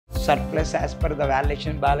surplus as per the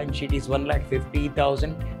valuation balance sheet is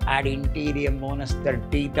 1,50,000. Add interior bonus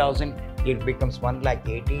 30,000. It becomes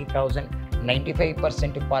 1,80,000.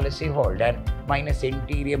 95% to policy holder minus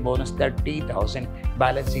interior bonus 30,000.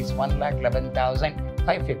 Balance is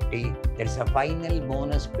 1,11,550. There is a final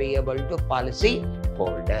bonus payable to policy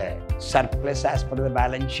holder. Surplus as per the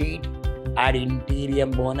balance sheet. Add interior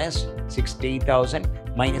bonus 60,000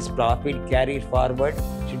 minus profit carried forward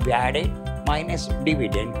should be added minus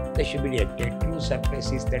dividend that should be deducted. True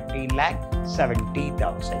surplus is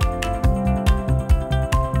 13,70,000.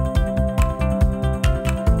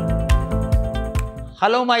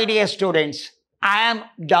 Hello my dear students, I am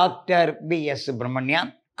Dr. B.S.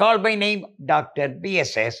 Subramanian, called by name Dr.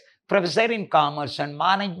 BSS, Professor in Commerce and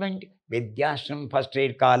Management, Vidhyaashram First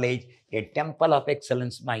Aid College, a Temple of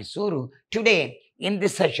Excellence, MYSURU. Today, in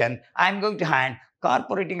this session, I am going to hand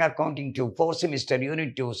Corporating Accounting 2, 4th semester,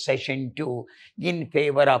 Unit 2, Session 2, in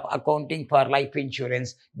favor of Accounting for Life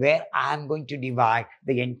Insurance, where I am going to divide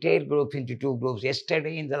the entire group into two groups.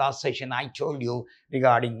 Yesterday, in the last session, I told you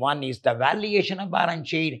regarding one is the valuation of balance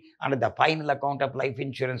sheet and the final account of life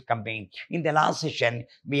insurance company. In the last session,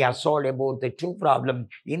 we have solved about the two problems.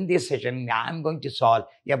 In this session, I am going to solve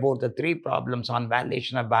about the three problems on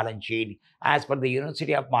valuation of balance sheet. As per the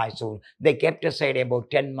University of Mysuru, they kept aside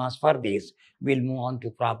about 10 marks for this. We'll move on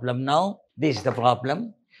to problem now. This is the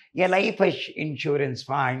problem. A life insurance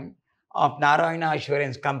fund of Narayana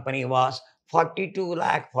Assurance Company was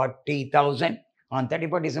 42,40,000 on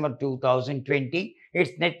 31st December 2020.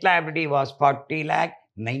 Its net liability was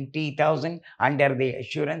 40,90,000. Under the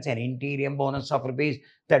assurance, an interior bonus of rupees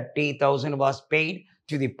 30,000 was paid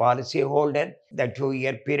to the policy holder. The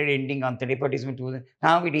 2-year period ending on 31st December 2000.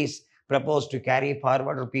 Now it is proposed to carry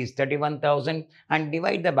forward rupees 31,000 and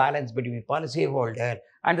divide the balance between policy holder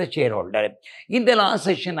and the shareholder. In the last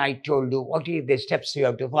session, I told you what are the steps you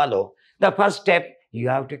have to follow. The first step, you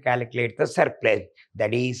have to calculate the surplus.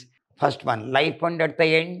 That is, first one, life fund at the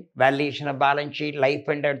end, valuation of balance sheet, life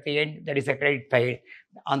fund at the end, that is a credit side.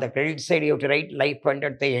 On the credit side, you have to write life fund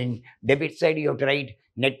at the end. Debit side, you have to write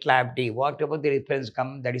net liability. Whatever the difference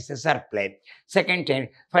comes, that is the surplus. Second thing,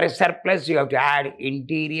 for a surplus, you have to add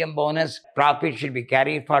interior bonus. Profit should be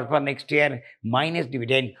carried forward for next year minus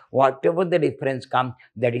dividend. Whatever the difference comes,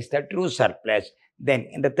 that is the true surplus. Then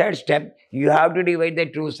in the third step, you have to divide the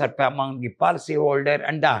true surplus among the policy holder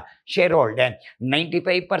and the shareholder.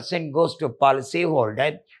 95% goes to policy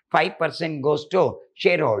holder, 5% goes to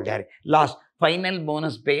shareholder. Last, final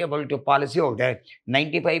bonus payable to policyholder,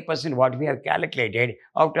 95% what we have calculated,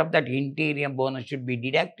 out of that interior bonus should be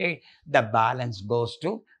deducted. The balance goes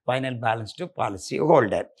to, final balance to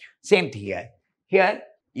policyholder. Same thing here. Here,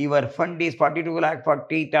 your fund is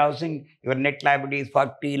 42,40,000, your net liability is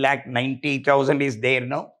 40,90,000 is there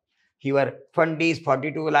now. Your fund is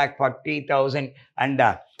 42,40,000 and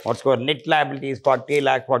what's called net liability is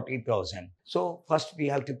 40,40,000. So, first we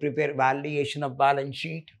have to prepare valuation of balance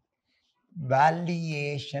sheet.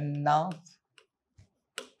 Valuation of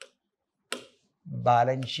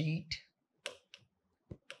balance sheet.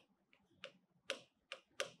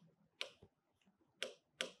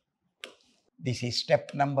 This is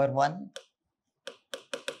step number 1.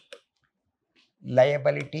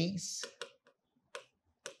 Liabilities,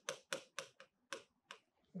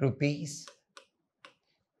 rupees,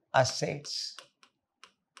 assets,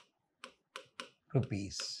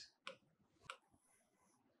 rupees.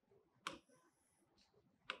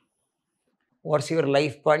 What's your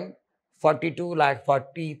life fund?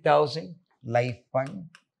 42,40,000 life fund.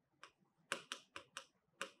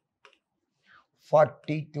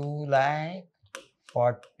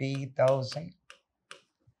 42,40,000.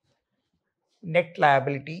 Net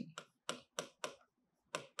liability.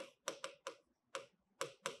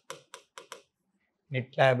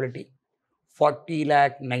 Net liability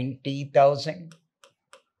 40,90,000.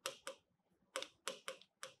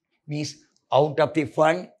 Means out of the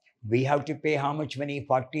fund, we have to pay how much money?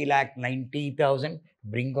 40,90,000.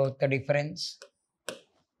 Bring out the difference.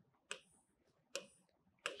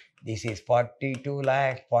 This is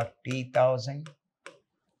 42,40,000.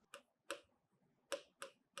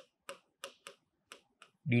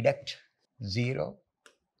 Deduct 0.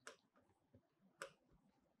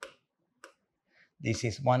 This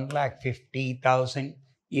is 1,50,000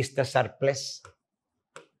 is the surplus.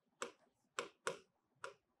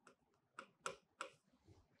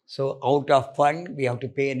 So out of fund, we have to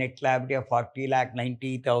pay a net liability of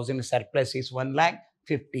 40,90,000. Surplus is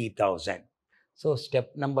 1,50,000. So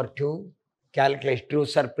step number 2, calculate true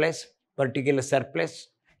surplus, particular surplus.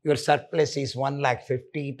 Your surplus is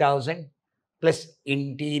 1,50,000 plus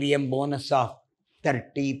interior bonus of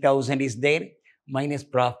 30,000 is there, minus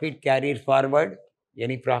profit carried forward.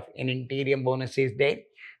 Any profit, an interim bonus is there.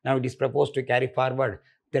 Now it is proposed to carry forward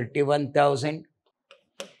 31,000.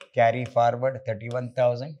 Carry forward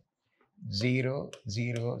 31,000. 0,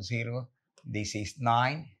 0, 0. This is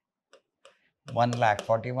 9.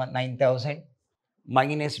 1,41,9,000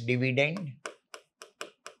 minus dividend.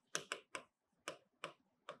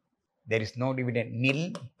 There is no dividend,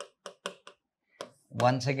 nil.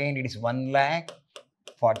 Once again, it is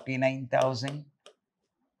 1,49,000.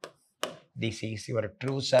 This is your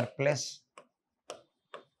true surplus.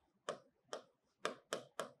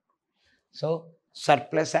 So,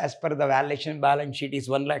 surplus as per the valuation balance sheet is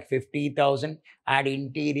 1,50,000. Add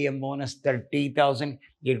interim bonus 30,000.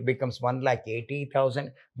 It becomes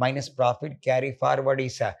 1,80,000. Minus profit carry forward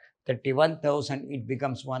is 31,000. It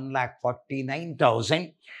becomes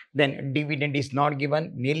 1,49,000. Then dividend is not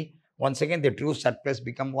given, nil. Once again, the true surplus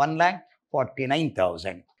become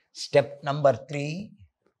 1,49,000. Step number 3.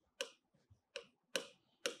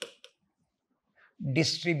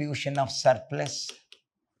 Distribution of surplus.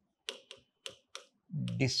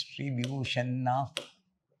 Distribution of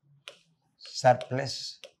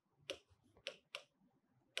surplus.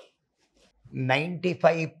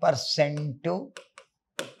 95% to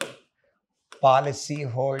policy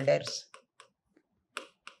holders.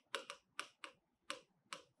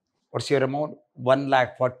 What's your amount?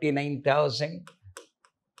 1,49,000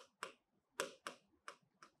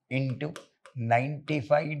 into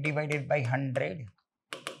 95 divided by 100.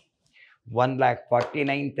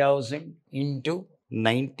 1,49,000 into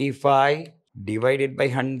 95 divided by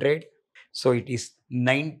 100. So it is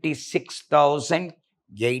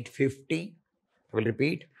 96,850. I will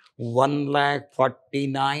repeat.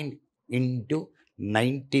 1,49,000 into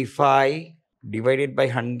 95 divided by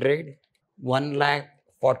 100.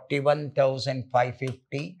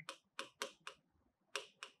 1,41,550.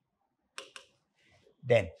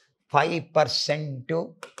 Then 5%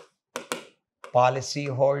 to policy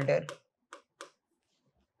holder.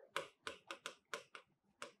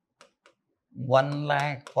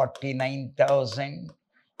 1,49,000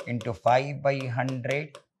 into 5 by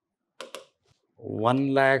 100.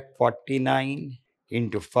 1,49,000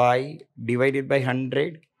 into 5 divided by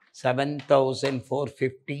 100.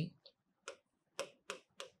 7,450.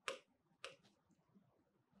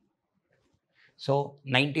 So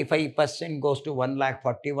 95% goes to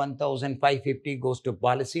 1,41,550 goes to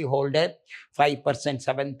policy holder. 5%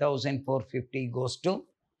 7,450 goes to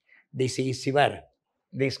this is your.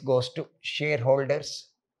 This goes to shareholders.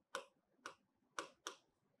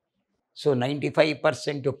 So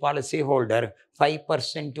 95% to policy holder,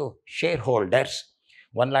 5% to shareholders.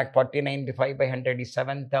 1,49,000 divided by 100 is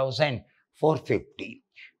 7,450.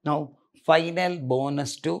 Now final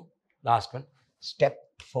bonus to last one. Step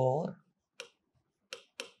 4.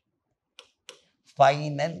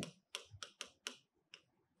 Final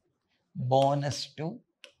bonus to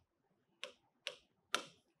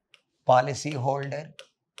policy holder.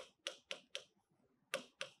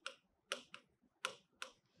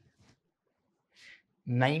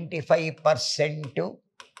 95% to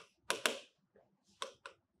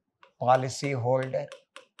policy holder.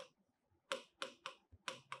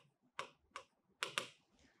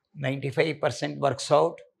 95% works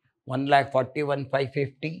out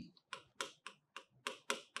 1,41,550.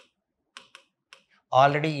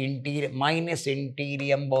 Already minus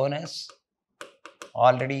interim bonus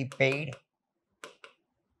already paid.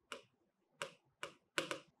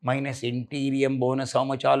 Minus interim bonus, how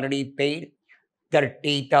much already paid?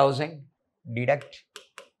 30,000. Deduct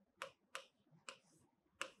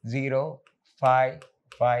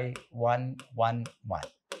 0,55111.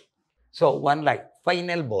 So 1 lakh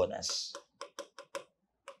final bonus.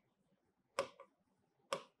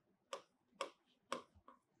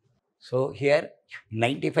 So here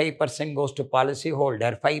 95% goes to policy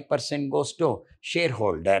holder, 5% goes to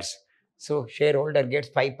shareholders. So shareholder gets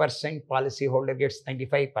 5%, policy holder gets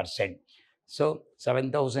 95%. So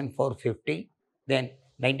 7,450. Then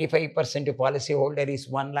 95% to policy holder is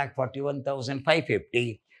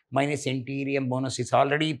 1,41,550 minus interim bonus is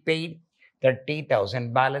already paid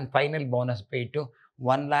 30,000. Balance final bonus paid to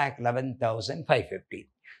 1,11,550.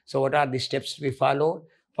 So what are the steps we follow?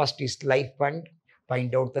 First is life fund.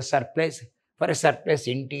 Find out the surplus. For a surplus,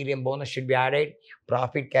 interim bonus should be added.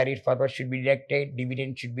 Profit carried forward should be deducted.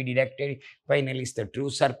 Dividend should be deducted. Finally, is the true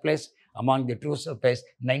surplus. Among the true surplus,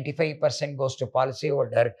 95% goes to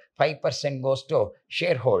policyholder, 5% goes to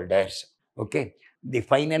shareholders. Okay. The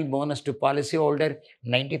final bonus to policyholder,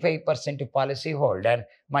 95% to policyholder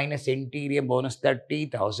minus interim bonus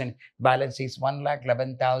 30,000. Balance is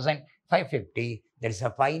 1,11,550. There is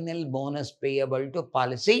a final bonus payable to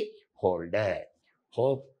policyholder.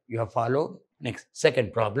 Hope you have followed. Next,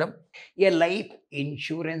 second problem. A life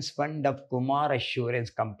insurance fund of Kumar Assurance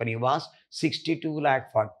Company was 62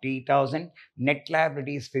 lakh 40,000. Net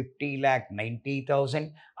liabilities 50 lakh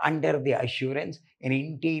 90,000. Under the assurance, an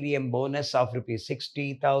interim bonus of rupees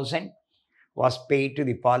 60,000 was paid to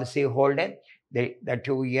the policyholder. The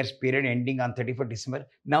 2 years period ending on 31st December.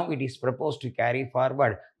 Now it is proposed to carry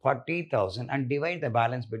forward 40,000 and divide the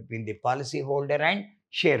balance between the policyholder and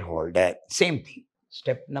shareholder. Same thing.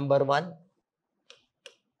 Step number 1,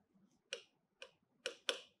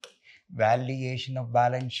 valuation of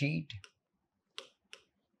balance sheet.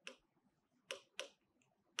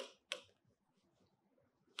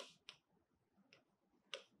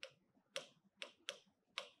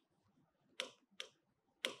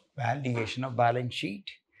 Valuation of balance sheet.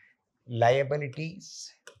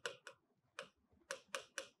 Liabilities,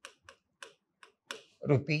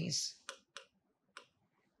 rupees.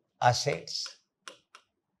 Assets,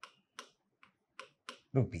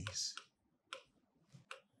 rupees.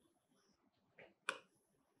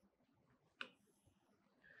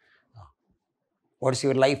 What's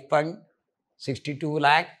your life fund? 62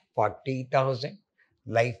 lakh 40,000.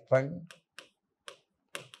 Life fund.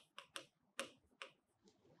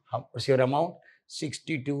 What's your amount?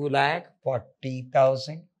 62 lakh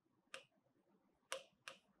 40,000.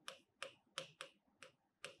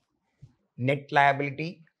 Net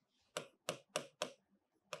liability.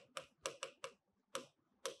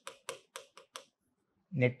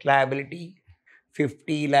 Net liability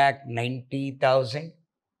 50 lakh 90,000.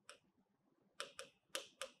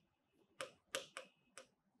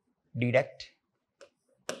 Deduct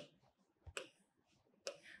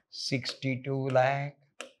 62 lakh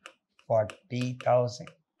 40,000.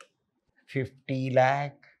 50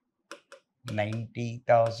 lakh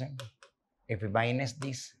 90,000. If we minus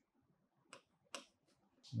this,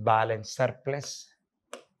 balance surplus.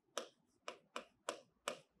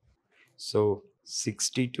 So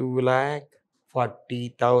 62 lakh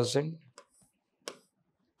 40,000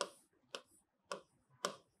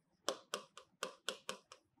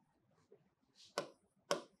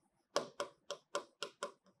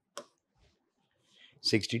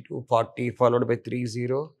 62 40 followed by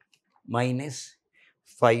 30 minus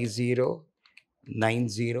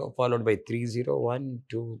 5090 followed by 30 1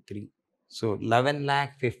 2 3. So 11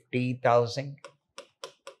 lakh 50,000.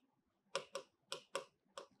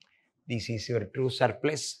 This is your true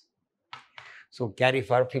surplus. So carry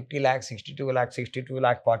for 50 lakh, 62 lakh, 62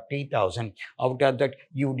 lakh 40,000. Out of that,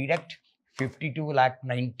 you deduct 52 lakh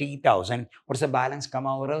 90,000. What's the balance come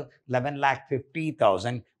over? 11 lakh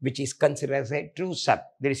 50,000, which is considered as a true surplus.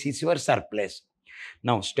 This is your surplus.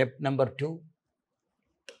 Now, step number 2.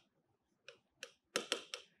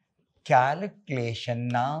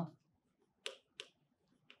 Calculation of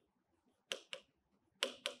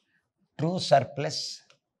true surplus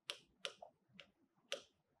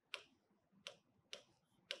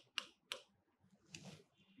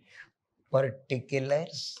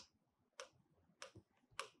particulars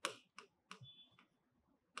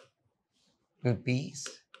rupees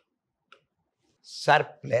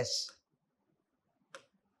surplus.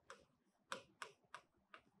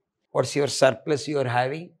 What's your surplus you are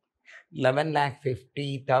having? 11 lakh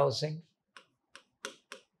 50,000.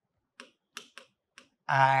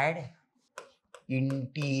 Add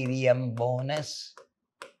interim bonus.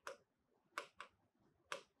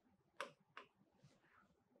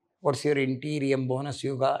 What's your interim bonus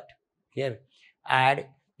you got? Here, add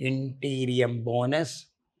interim bonus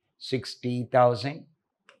 60,000.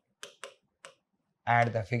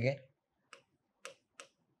 Add the figure.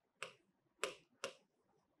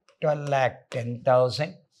 12 lakh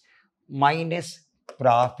 10,000 minus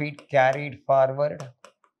profit carried forward.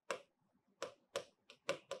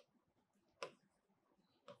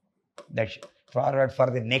 That's forward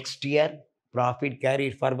for the next year. Profit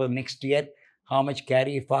carried forward next year. How much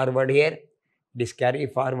carry forward here? This carry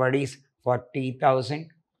forward is 40,000.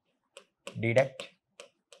 Deduct.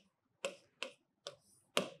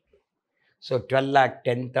 So 12 lakh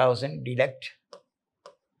 10,000 deduct.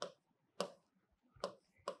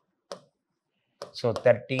 So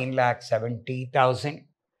 13 lakh 70,000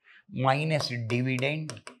 minus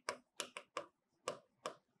dividend.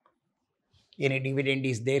 Any dividend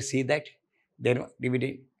is there? See that? There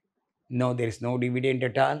dividend? No, there is no dividend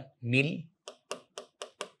at all. Nil.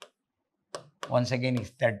 Once again,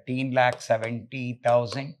 it's 13 lakh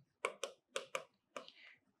 70,000.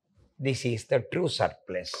 This is the true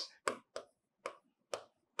surplus.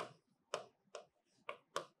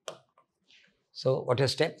 So what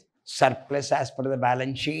is step? Surplus as per the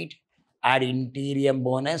balance sheet. Add interim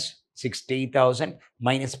bonus 60,000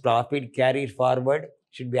 minus profit carried forward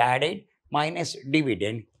should be added minus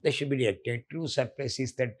dividend that should be deducted. True surplus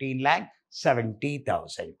is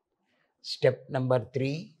 13,70,000. Step number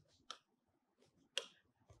 3,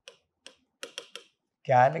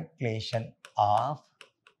 calculation of.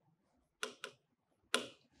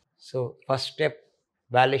 So first step,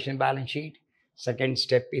 valuation balance sheet. Second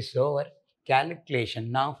step is over,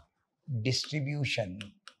 calculation of distribution.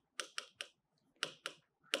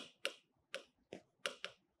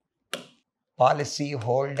 Policy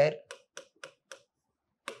holder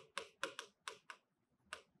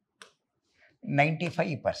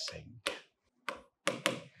 95%.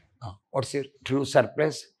 What's your true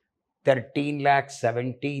surplus?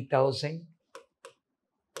 13,70,000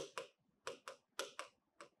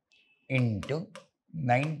 into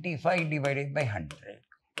 95 divided by 100.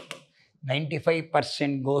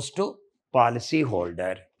 95% goes to policy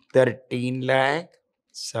holder.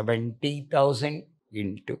 13,70,000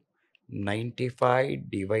 into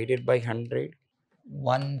 95 divided by 100.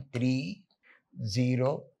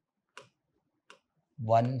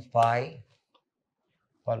 13015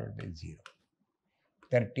 followed by 0.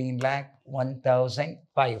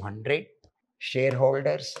 13,01,500.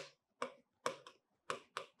 Shareholders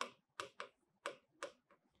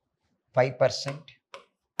 5%.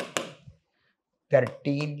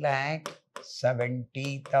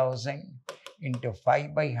 13,70,000 into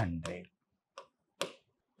 5 by 100.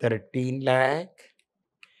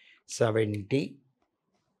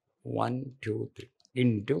 13,70,123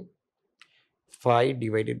 into 5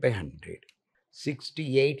 divided by 100.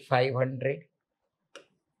 68,500.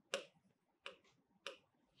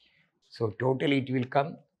 So total it will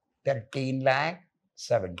come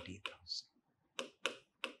 13,70,000.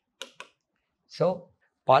 So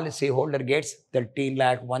policy holder gets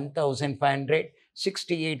 13,01,500.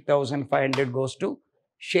 68,500 goes to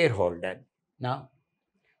shareholder. Now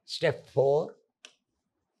step 4,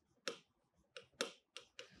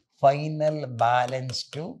 final balance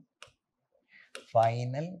to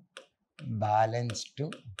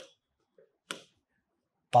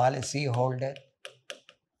policy holder.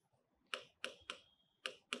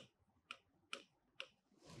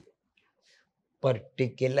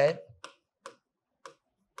 Particular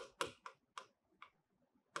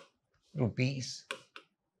rupees.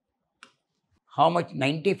 How much?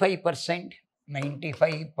 95%.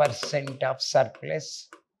 95% of surplus.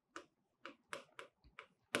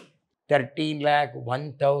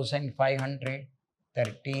 13,01,500.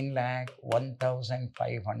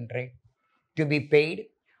 13,01,500 to be paid.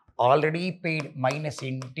 Already paid minus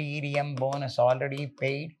interim bonus already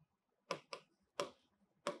paid.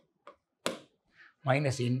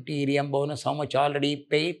 Minus interim bonus, how much already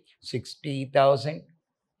paid? 60,000.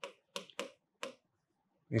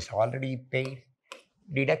 This already paid.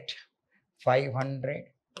 Deduct 500.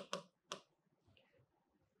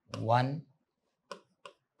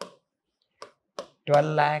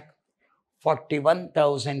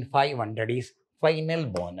 12,41,500 is final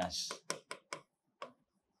bonus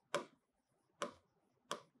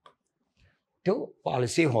to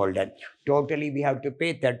policy holder. Totally we have to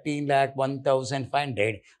pay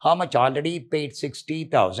 13,01,500. How much already paid?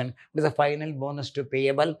 60,000. With the final bonus to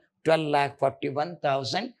payable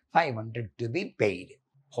 12,41,500 to be paid.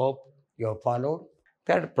 Hope you have followed.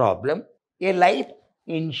 Third problem, a life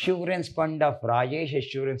insurance fund of Rajesh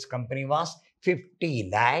Assurance Company was 50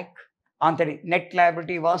 lakh. On the net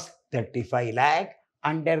liability was 35 lakh.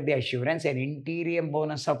 Under the assurance, an interim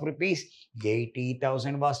bonus of rupees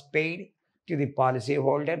 80,000 was paid to the policy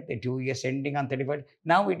holder, the 2 years ending on 31st.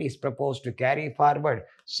 Now it is proposed to carry forward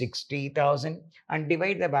 60,000 and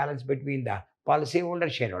divide the balance between the policy holder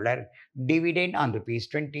shareholder. Dividend on rupees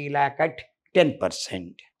 20 lakh at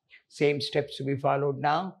 10%. Same steps to be followed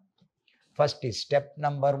now. First is step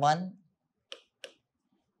number 1.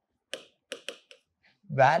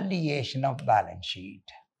 Valuation of balance sheet.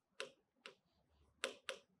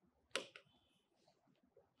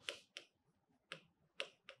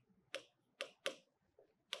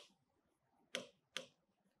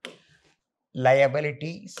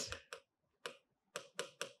 Liabilities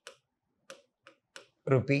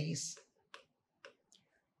rupees,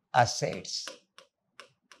 assets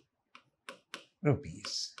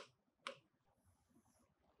rupees.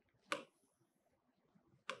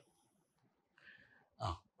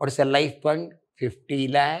 What is a life fund? 50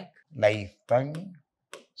 lakh. Life fund.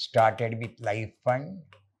 Started with life fund.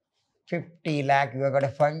 50 lakh you have got a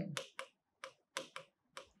fund.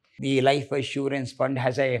 The life assurance fund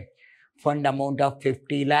has a fund amount of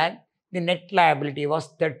 50 lakh. The net liability was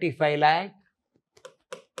 35 lakh.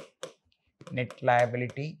 Net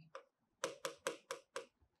liability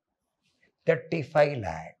 35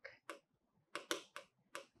 lakh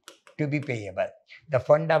to be payable. The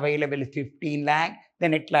fund available is 15 lakh, the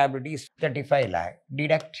net liability is 35 lakh.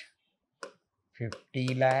 Deduct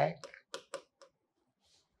 50 lakh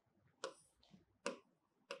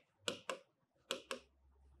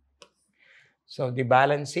so the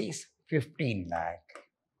balance is 15 lakh.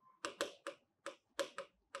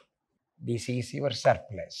 This is your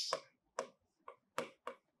surplus.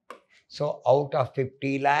 So out of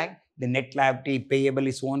 50 lakh, the net liability payable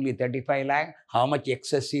is only 35 lakh. How much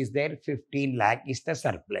excess is there? 15 lakh is the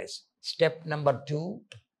surplus. Step number 2,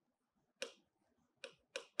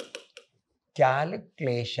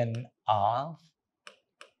 calculation of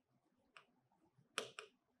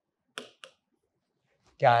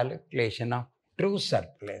true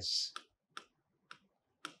surplus.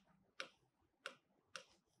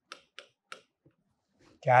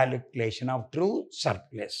 Calculation of true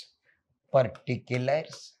surplus.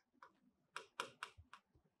 Particulars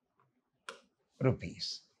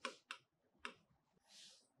rupees.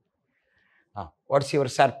 What's your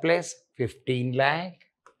surplus? 15 lakh.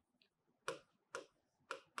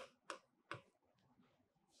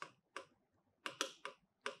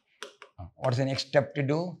 What's the next step to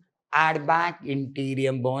do? Add back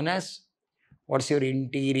interim bonus. What's your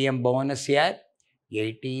interim bonus here?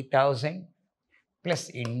 80,000 plus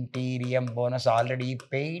interim bonus already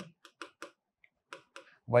paid.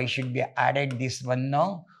 Why should we added this one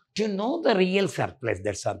now? To know the real surplus,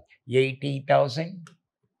 that's all. 80,000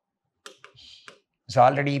 is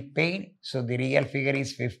already paid. So the real figure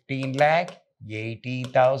is 15 lakh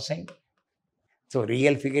 80,000. So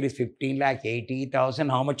real figure is 15 lakh 80,000.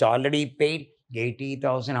 How much already paid?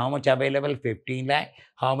 80,000. How much available? 15 lakh.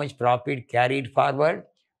 How much profit carried forward?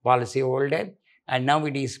 Policy holder. And now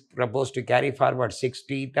it is proposed to carry forward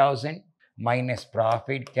 60,000 minus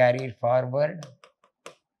profit carried forward.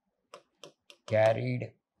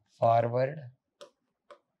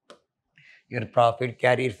 Your profit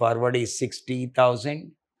carried forward is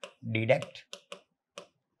 60,000. Deduct.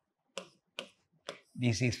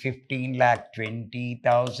 This is 15 lakh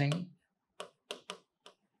 20,000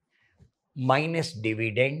 minus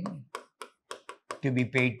dividend to be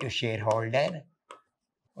paid to shareholder.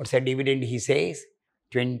 What's the dividend? He says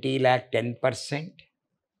 20 lakh 10%.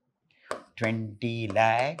 20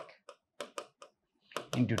 lakh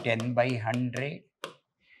into 10 by 100.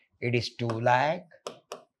 It is 2 lakh.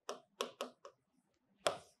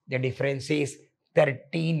 The difference is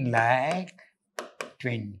 13 lakh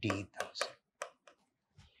 20,000.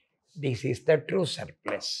 This is the true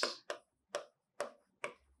surplus.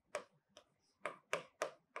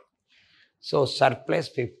 So surplus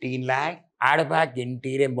 15 lakh, add back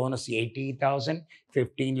interim bonus 80,000,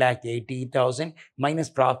 15 lakh 80,000 minus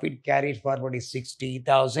profit carried forward is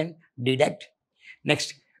 60,000, deduct.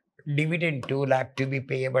 Next, dividend 2 lakh to be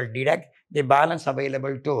payable, deduct. The balance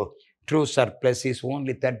available to true surplus is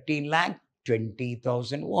only 13 lakh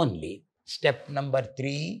 20,000 only. Step number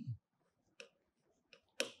 3,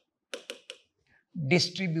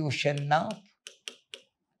 distribution of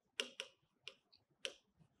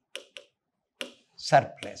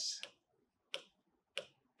surplus.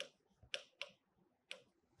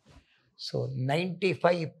 So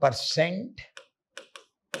 95%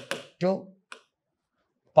 to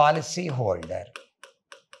policy holder.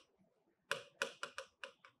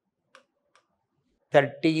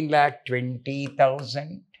 13 lakh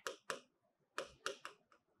 20,000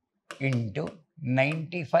 into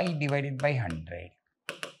 95 divided by 100.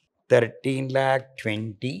 13 lakh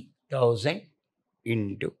 20,000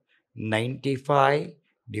 into 95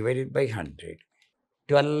 divided by 100.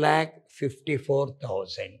 12 lakh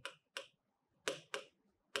 54,000.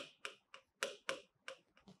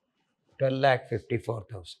 12 lakh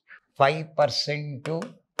 54,000. 5% to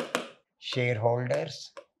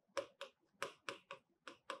shareholders.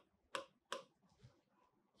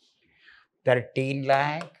 13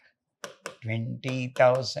 lakh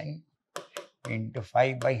 20,000 into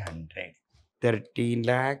 5 by 100. 13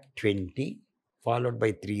 lakh 20 followed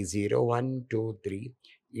by 3 0 1 2 3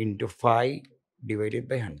 into 5 divided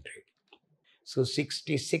by 100. So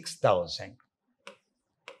 66,000.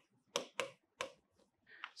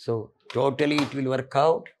 So totally it will work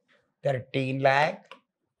out 13 lakh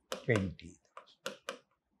 20,000.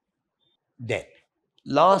 Then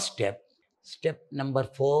last step, step number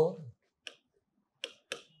 4.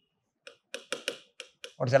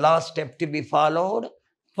 What's the last step to be followed?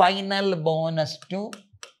 Final bonus to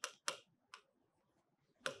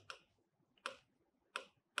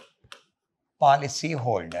policy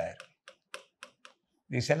holder.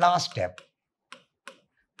 This is the last step.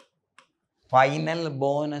 Final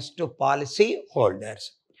bonus to policy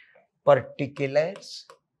holders. particulars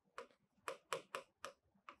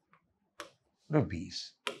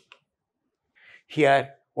rupees. Here,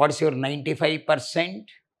 what is your 95%?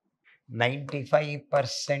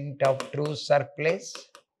 95% of true surplus.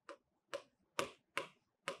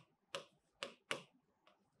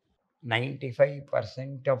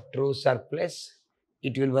 95% of true surplus.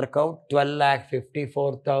 It will work out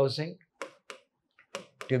 12,54,000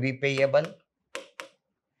 to be payable,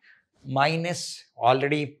 minus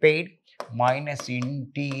already paid, minus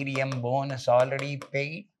interim bonus already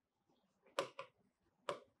paid.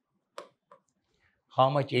 How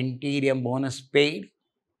much interim bonus paid?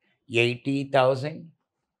 80,000.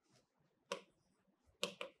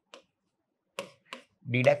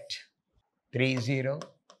 Deduct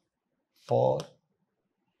 304.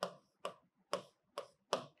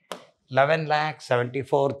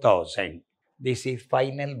 11,74,000. This is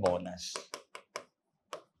final bonus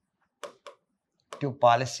to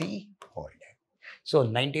policy holder. So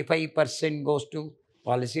 95% goes to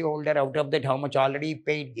policy holder. Out of that, how much already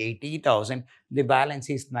paid? 80,000. The balance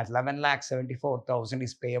is 11,74,000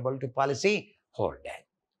 is payable to policy holder.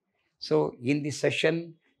 So in this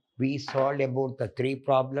session, we solved about the 3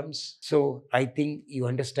 problems. So I think you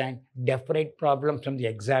understand definite problem from the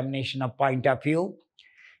examination of point of view.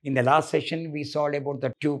 In the last session, we solved about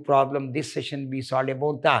the 2 problems. This session, we solved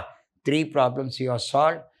about the 3 problems you have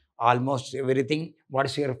solved. Almost everything. What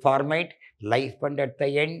is your format? Life fund at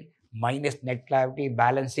the end, minus net liability,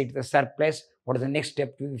 balance sheet the surplus. What is the next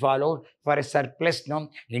step to be followed? For a surplus, no,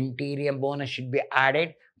 interim bonus should be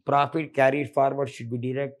added. Profit carried forward should be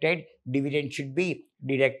deducted. Dividend should be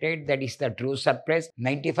deducted. That is the true surplus.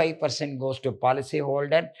 95% goes to policy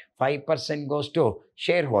holder. 5% goes to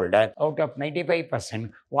shareholder. Out of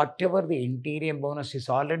 95%, whatever the interim bonus is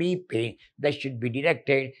already paid, that should be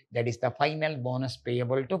deducted. That is the final bonus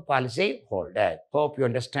payable to policy holder. Hope you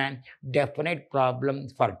understand. Definite problem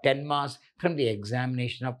for 10 marks from the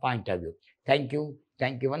examination of point of view. Thank you.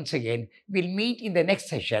 Thank you once again. We'll meet in the next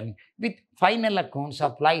session with final accounts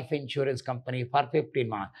of life insurance company for 15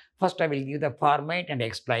 marks. First, I will give the format and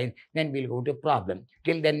explain. Then we'll go to problem.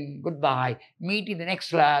 Till then, goodbye. Meet in the next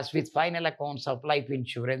class with final accounts of life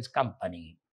insurance company.